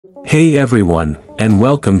Hey everyone, and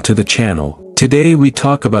welcome to the channel. Today we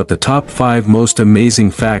talk about the top 5 most amazing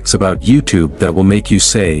facts about YouTube that will make you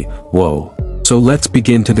say, whoa. So let's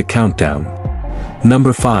begin to the countdown.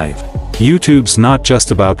 Number 5. YouTube's not just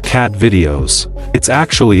about cat videos. It's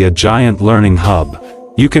actually a giant learning hub.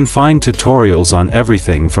 You can find tutorials on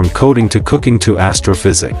everything from coding to cooking to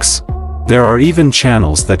astrophysics. There are even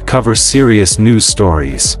channels that cover serious news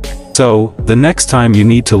stories. So, the next time you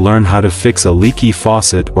need to learn how to fix a leaky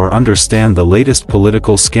faucet or understand the latest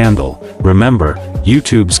political scandal, remember,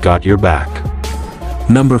 YouTube's got your back.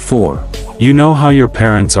 Number 4. You know how your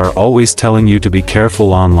parents are always telling you to be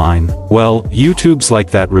careful online? Well, YouTube's like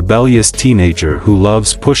that rebellious teenager who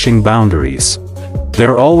loves pushing boundaries.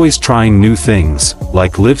 They're always trying new things,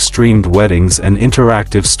 like live-streamed weddings and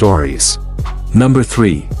interactive stories. Number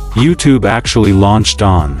 3. YouTube actually launched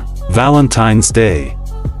on Valentine's Day.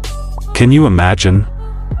 Can you imagine?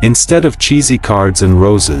 Instead of cheesy cards and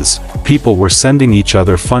roses, people were sending each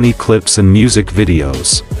other funny clips and music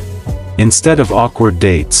videos. Instead of awkward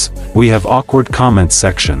dates, we have awkward comment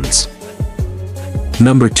sections.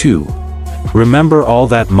 Number 2. Remember all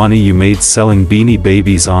that money you made selling Beanie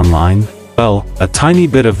Babies online? Well, a tiny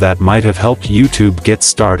bit of that might have helped YouTube get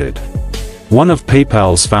started. One of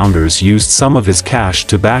PayPal's founders used some of his cash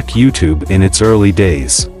to back YouTube in its early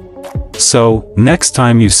days. So, next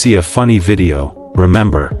time you see a funny video,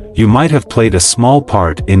 remember, you might have played a small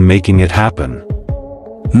part in making it happen.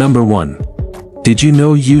 Number 1. Did you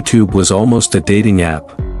know YouTube was almost a dating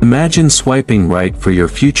app? Imagine swiping right for your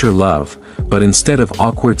future love, but instead of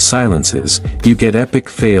awkward silences, you get epic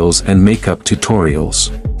fails and makeup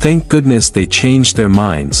tutorials. Thank goodness they changed their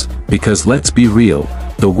minds, because let's be real,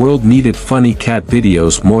 the world needed funny cat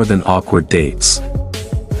videos more than awkward dates.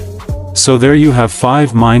 So there you have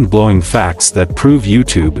 5 mind-blowing facts that prove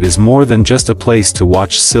YouTube is more than just a place to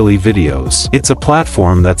watch silly videos. It's a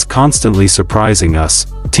platform that's constantly surprising us,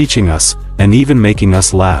 teaching us, and even making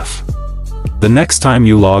us laugh. The next time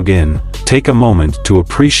you log in, take a moment to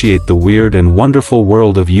appreciate the weird and wonderful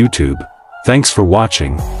world of YouTube. Thanks for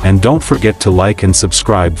watching, and don't forget to like and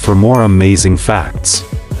subscribe for more amazing facts.